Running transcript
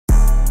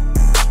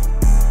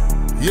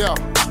Yeah,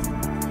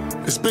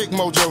 it's Big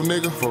Mojo,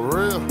 nigga, for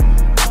real.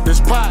 This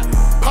pot.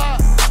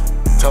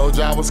 Told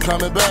you I was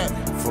coming back,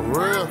 for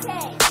real.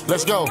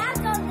 Let's go.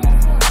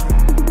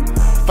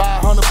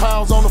 500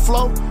 pounds on the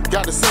floor,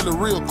 got to sell it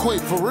real quick,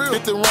 for real.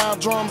 50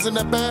 round drums in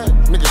that bag,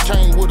 nigga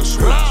came with a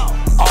switch.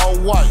 All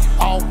white,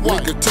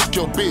 nigga took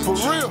your bitch. For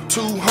real.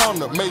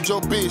 200, made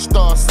your bitch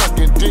start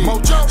sucking dick.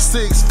 Mojo.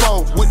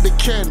 6'4" with the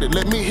candy,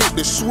 let me hit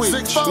the switch.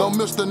 6'4". No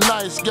Mr.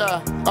 Nice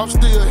Guy, I'm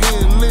still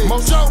hitting licks.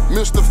 Mojo.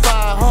 Mr.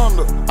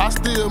 500, I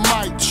still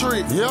might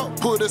trick. Yep.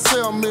 Put a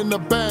serum in the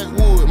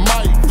backwood,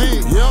 Mike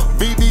Vick. Yep.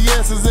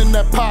 VVS is in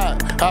that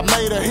pot, I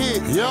made a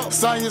hit. Yep.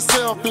 Sign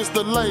yourself, it's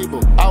the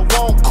label, I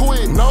won't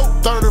quit. Nope.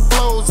 30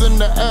 flows in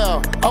the air,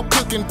 I'm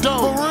cooking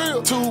dope. For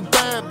real. 2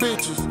 bad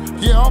bitches,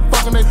 yeah, I'm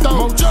fucking they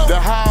throat. Mojo. The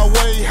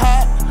highway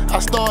hot, I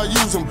start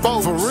using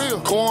boats. For real.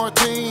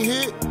 Quarantine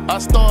hit, I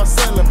start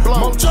selling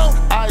blows.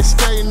 Mojo. Ice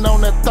skating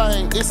on that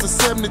thing, it's a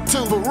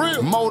 72. For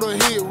real. Motor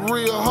hit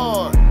real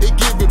hard, it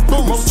give it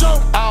boost.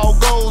 Mojo. All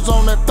goes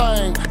on that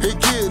thing, it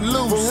get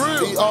loose. For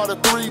real. He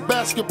ordered 3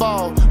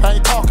 basketball, I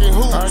ain't talking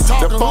hoops.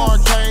 The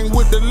foreign came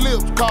with the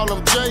lips, call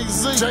him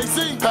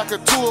Jay-Z. Pack a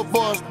tour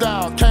bus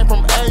down, came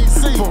from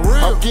AZ. For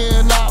real. I'm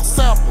getting out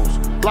samples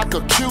like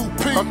a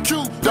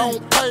QP.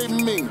 Don't pay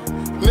me,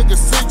 nigga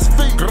 6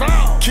 feet.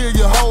 Kill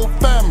your whole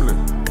family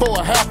for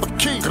a half a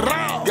key.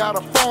 Got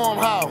a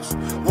farmhouse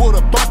with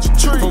a bunch of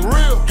trees. For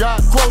real.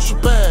 Got grocery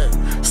bags,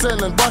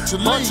 selling bunch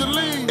of leaves.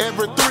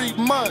 Every 3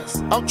 months,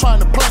 I'm trying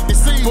to plant the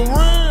seeds. For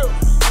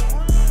real.